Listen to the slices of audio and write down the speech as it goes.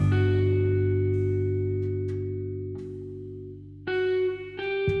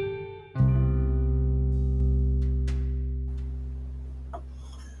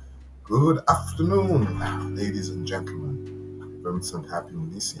Good afternoon, ladies and gentlemen. Vincent Happy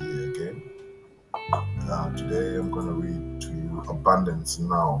Mnisi here again. Today I'm going to read to you Abundance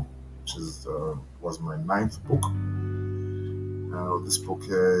Now, which was my ninth book. This book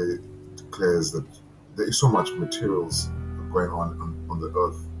here declares that there is so much materials going on the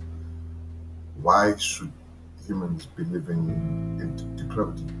earth. Why should humans be living in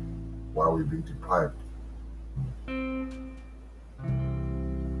depravity? Why are we being deprived?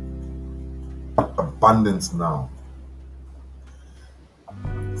 Abundance now.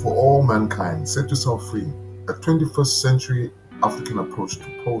 For all mankind, set yourself free. A 21st century African approach to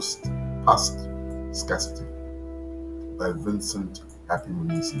past-scarcity by Vincent Happy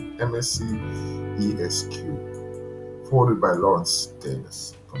Mnisi, MSc ESQ, forwarded by Lawrence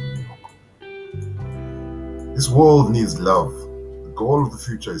Davis from New York. This world needs love. The goal of the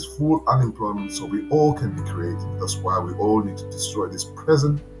future is full unemployment so we all can be creative. That's why we all need to destroy this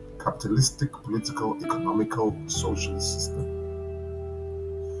present capitalistic, political, economical, social system.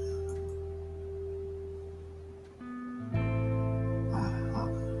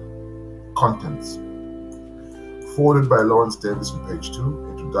 Contents. Forwarded by Lawrence Davis on page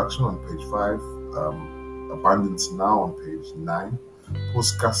 2, Introduction on page 5, Abundance Now on page 9,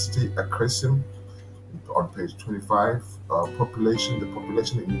 Post-Scarcity Acresium on page 25, the population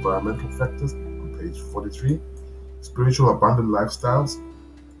and environmental factors on page 43, Spiritual Abundant Lifestyles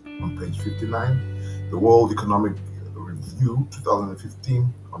on page 59, The World Economic Review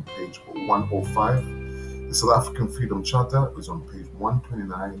 2015 on page 105, the South African Freedom Charter is on page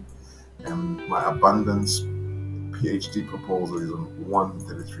 129, and my Abundance PhD proposal is on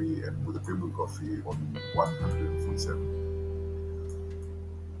 133 and with a bibliography on 147.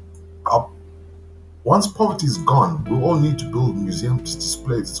 Once poverty is gone, we all need to build museums to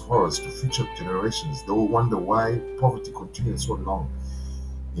display its horrors to future generations. They will wonder why poverty continued so long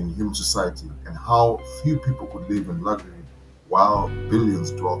in human society and how few people could live in luxury while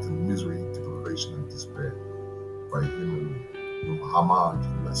billions dwelt in misery, deprivation, and despair. By Muhammad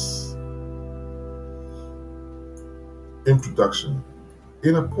Yunus. Introduction.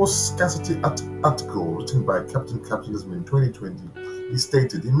 In a post-scarcity article written by Captain Capitalism in 2020, he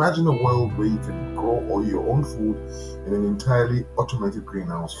stated, imagine a world where you can grow all your own food in an entirely automated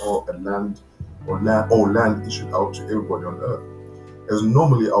greenhouse or land issued out to everybody on Earth. As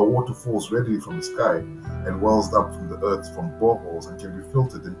normally our water falls readily from the sky and wells up from the earth from boreholes and can be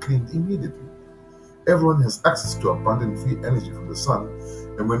filtered and cleaned immediately. Everyone has access to abundant free energy from the sun,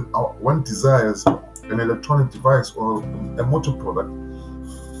 and when one desires an electronic device or a motor product,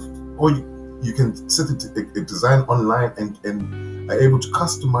 or you can set it a design online and are able to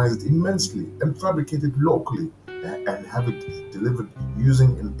customize it immensely and fabricate it locally and have it delivered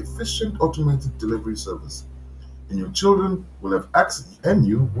using an efficient automated delivery service. And your children will have access, and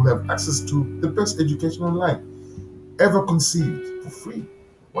you will have access to the best education online ever conceived for free.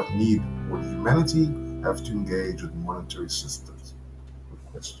 What need would humanity have to engage with monetary systems? Good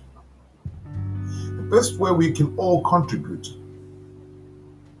question. The best way we can all contribute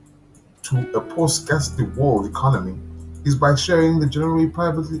to a post-scarcity world economy is by sharing the generally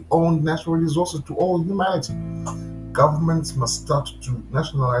privately owned natural resources to all humanity. Governments must start to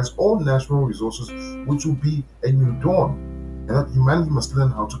nationalize all natural resources, which will be a new dawn, and that humanity must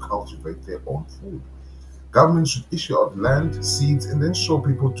learn how to cultivate their own food. Governments should issue out land, seeds, and then show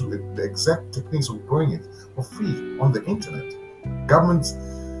people to the exact techniques of growing it for free on the internet.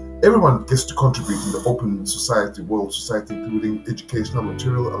 Everyone gets to contribute in the open society, world society, including educational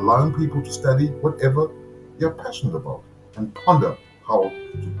material, allowing people to study whatever they're passionate about and ponder how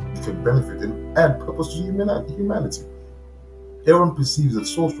it can benefit and add purpose to humanity. Everyone perceives that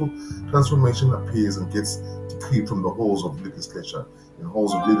social transformation appears and gets decreed from the halls of legislature and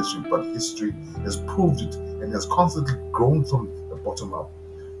halls of leadership, but history has proved it and has constantly grown from the bottom up.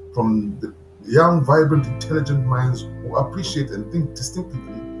 From the young, vibrant, intelligent minds who appreciate and think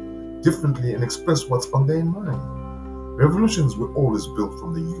distinctively, differently, and express what's on their mind. Revolutions were always built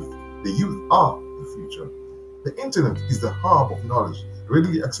from the youth. The youth are the future. The internet is the hub of knowledge,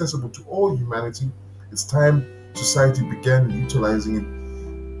 readily accessible to all humanity. It's time society began utilizing it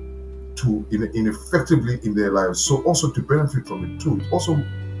to effectively in their lives, so also to benefit from it too.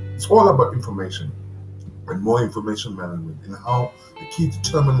 It's all about information and more information management, and how the key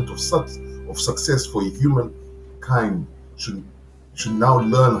determinant of success for humankind should now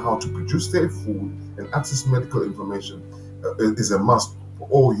learn how to produce their food and access medical information is a must for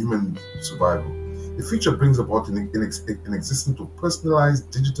all human survival. The future brings about an existence of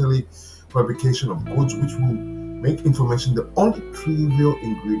personalized, digitally fabrication of goods, which will make information the only trivial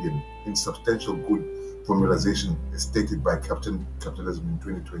ingredient in substantial good formalization as stated by Captain Capitalism in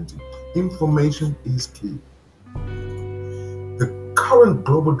 2020. Information is key. The current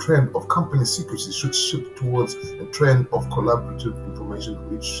global trend of company secrecy should shift towards a trend of collaborative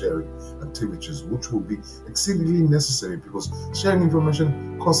information-rich sharing activities, which will be exceedingly necessary because sharing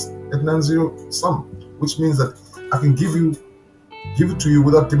information costs a non-zero sum, which means that I can give it to you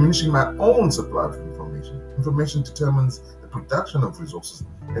without diminishing my own supply of information. Information determines the production of resources,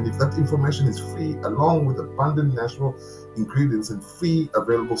 and if that information is free, along with abundant natural ingredients and free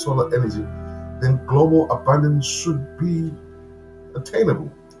available solar energy, then global abundance should be attainable,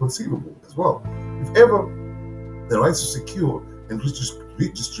 conceivable as well. If ever the right to secure and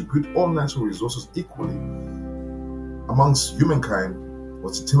redistribute all natural resources equally amongst humankind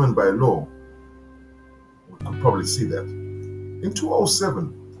was determined by law, we could probably see that. In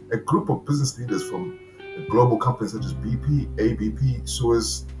 2007, a group of business leaders from global companies such as BP, ABP,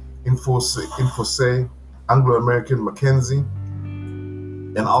 Suez, Infosay, Anglo-American, McKinsey,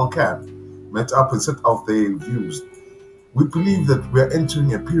 and Alcab met up and set out their views. We believe that we are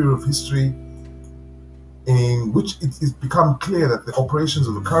entering a period of history in which it has become clear that the operations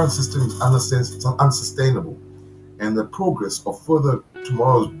of the current system is unsustainable, and the progress of further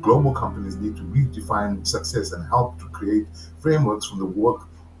tomorrow's global companies need to redefine success and help to create frameworks from the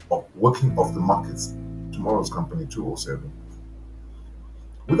working of the markets. Tomorrow's company 207.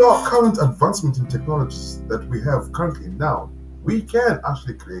 With our current advancement in technologies that we have currently now, we can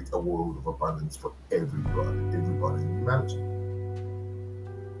actually create a world of abundance for everybody in humanity.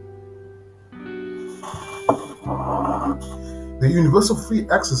 The universal free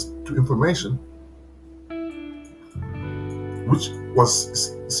access to information, which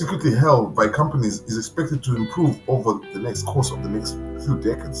was secretly held by companies, is expected to improve over the course of the next few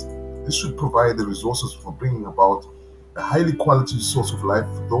decades. This should provide the resources for bringing about a highly quality source of life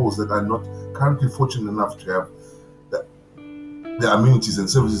for those that are not currently fortunate enough to have the amenities and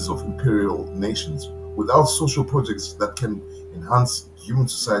services of imperial nations. Without social projects that can enhance human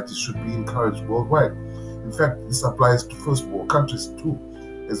society should be encouraged worldwide. In fact, this applies to first world countries too,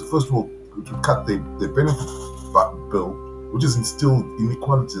 as the first world to cut the benefit bill, which has instilled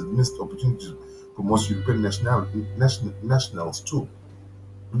inequalities and missed opportunities for most European nationals too.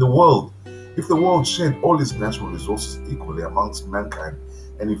 In the world, if the world shared all its natural resources equally amongst mankind,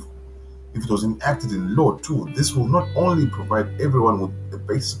 and if it was enacted in law too, this will not only provide everyone with the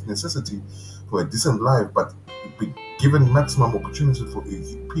basic necessity for a decent life, but be given maximum opportunity for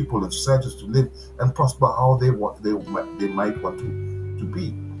people and societies to live and prosper how they might want to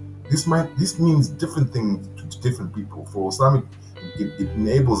be. This means different things to different people. For Islamic, it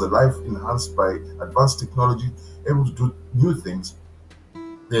enables a life enhanced by advanced technology, able to do new things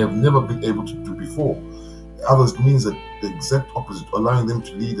they have never been able to do before. Others means that the exact opposite, allowing them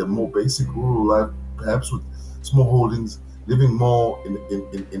to lead a more basic rural life, perhaps with small holdings, living more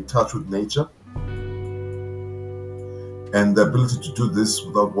in touch with nature, and the ability to do this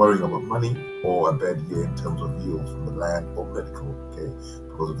without worrying about money or a bad year in terms of yield from the land or medical care,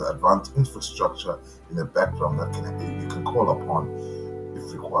 because of the advanced infrastructure in the background that you can call upon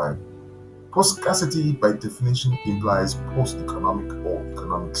if required. Post-scarcity, by definition, implies post-economic, or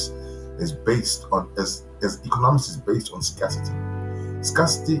economics is based on as economics is based on scarcity.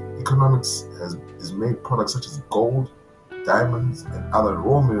 Scarcity economics has made products such as gold, diamonds, and other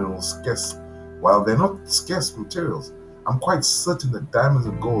raw minerals scarce. While they're not scarce materials, I'm quite certain that diamonds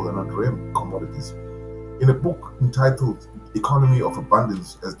and gold are not rare commodities. In a book entitled Economy of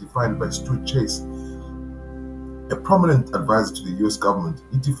Abundance, as defined by Stuart Chase, a prominent advisor to the US government,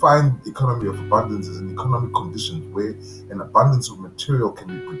 he defined the economy of abundance as an economic condition where an abundance of material can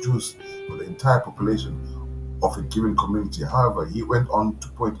be produced for the entire population of a given community. However, he went on to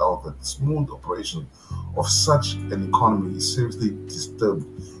point out that the smooth operation of such an economy is seriously disturbed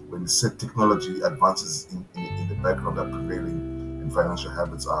when said technology advances in the background are prevailing and financial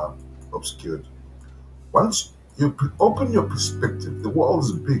habits are obscured. Once you open your perspective, the world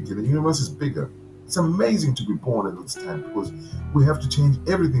is big and the universe is bigger. It's amazing to be born at this time because we have to change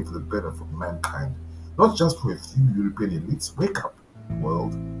everything for the better for mankind, not just for a few European elites. Wake up,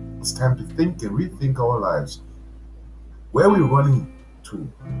 world. It's time to think and rethink our lives. Where are we running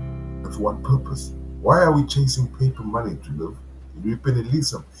to? And for what purpose? Why are we chasing paper money to live? The European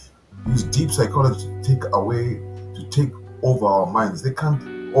elites have used deep psychology to take over our minds. They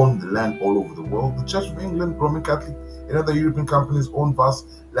can't own the land all over the world. The Church of England, Roman Catholic, and other European companies own vast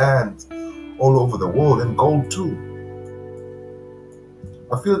lands all over the world, and gold too.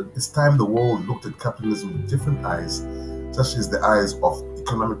 I feel it's time the world looked at capitalism with different eyes, such as the eyes of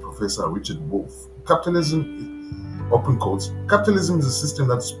economic professor Richard Wolff. Capitalism, open quotes, capitalism is a system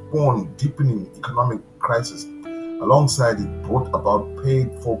that spawned deepening economic crisis. Alongside it brought about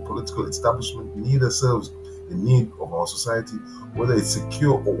paid-for political establishment neither serves the need of our society, whether it's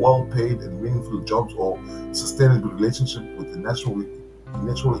secure or well-paid and meaningful jobs or sustainable relationship with the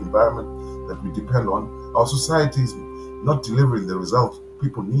natural environment that we depend on. Our society is not delivering the results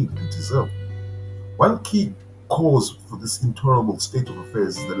people need and deserve. One key cause for this intolerable state of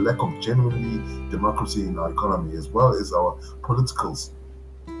affairs is the lack of genuinely democracy in our economy as well as our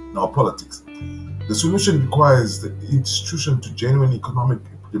politics. The solution requires the institution to genuine economic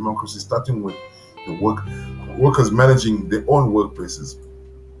democracy, starting with the workers managing their own workplaces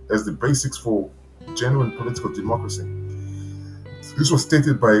as the basics for genuine political democracy. This was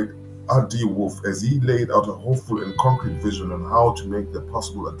stated by R.D. Wolf as he laid out a hopeful and concrete vision on how to make that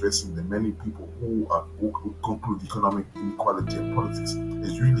possible, addressing the many people who conclude economic inequality and politics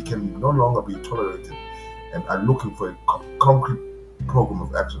as really can no longer be tolerated and are looking for a concrete program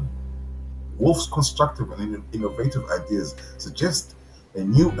of action. Wolf's constructive and innovative ideas suggest a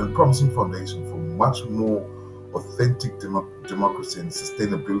new and promising foundation for much more authentic democracy and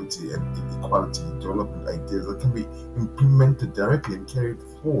sustainability and equality development ideas that can be implemented directly and carried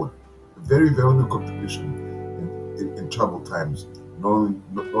forward. A very valuable contribution in troubled times. Noam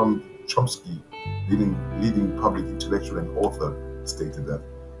Chomsky, leading public intellectual and author, stated that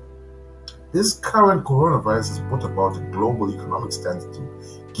this current coronavirus has brought about a global economic standstill,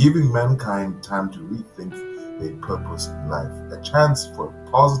 giving mankind time to rethink their purpose in life, a chance for a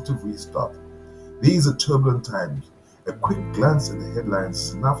positive restart. These are turbulent times. A quick glance at the headlines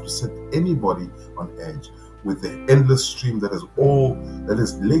is enough to set anybody on edge. With the endless stream that has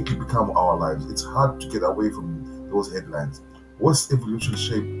lately become our lives, it's hard to get away from those headlines. What's evolution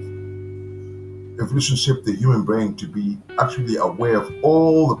shaped the human brain to be actually aware of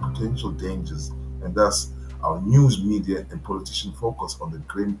all the potential dangers, and thus our news media and politicians focus on the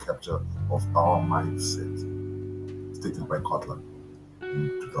grim capture of our mindset, stated by Kotler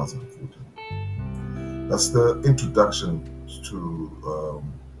in 2014. That's the introduction to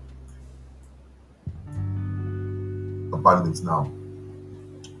abundance now.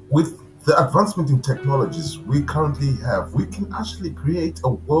 With the advancement in technologies we currently have, we can actually create a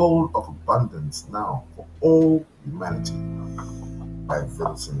world of abundance now for all humanity, by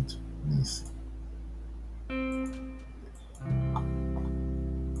V.H Mnisi.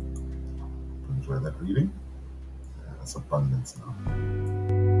 Enjoy that reading. That's abundance now.